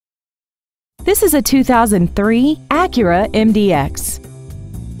This is a 2003 Acura MDX.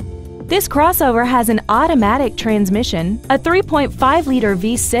 This crossover has an automatic transmission, a 3.5-liter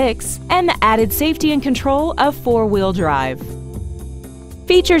V6, and the added safety and control of four-wheel drive.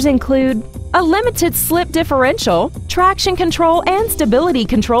 Features include a limited slip differential, traction control and stability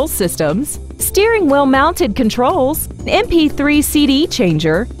control systems, steering wheel mounted controls, MP3 CD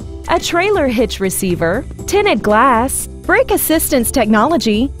changer, a trailer hitch receiver, tinted glass, brake assistance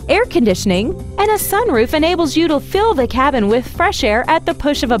technology, air conditioning, and a sunroof enables you to fill the cabin with fresh air at the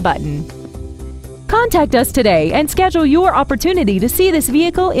push of a button. Contact us today and schedule your opportunity to see this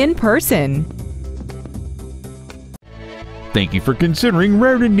vehicle in person. Thank you for considering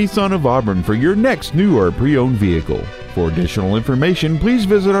Rairdon Nissan of Auburn for your next new or pre-owned vehicle. For additional information, please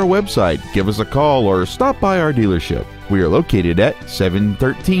visit our website, give us a call, or stop by our dealership. We are located at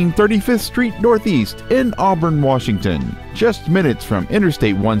 713 35th Street Northeast in Auburn, Washington, just minutes from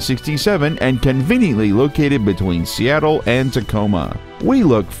Interstate 167 and conveniently located between Seattle and Tacoma. We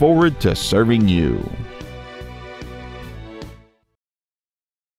look forward to serving you.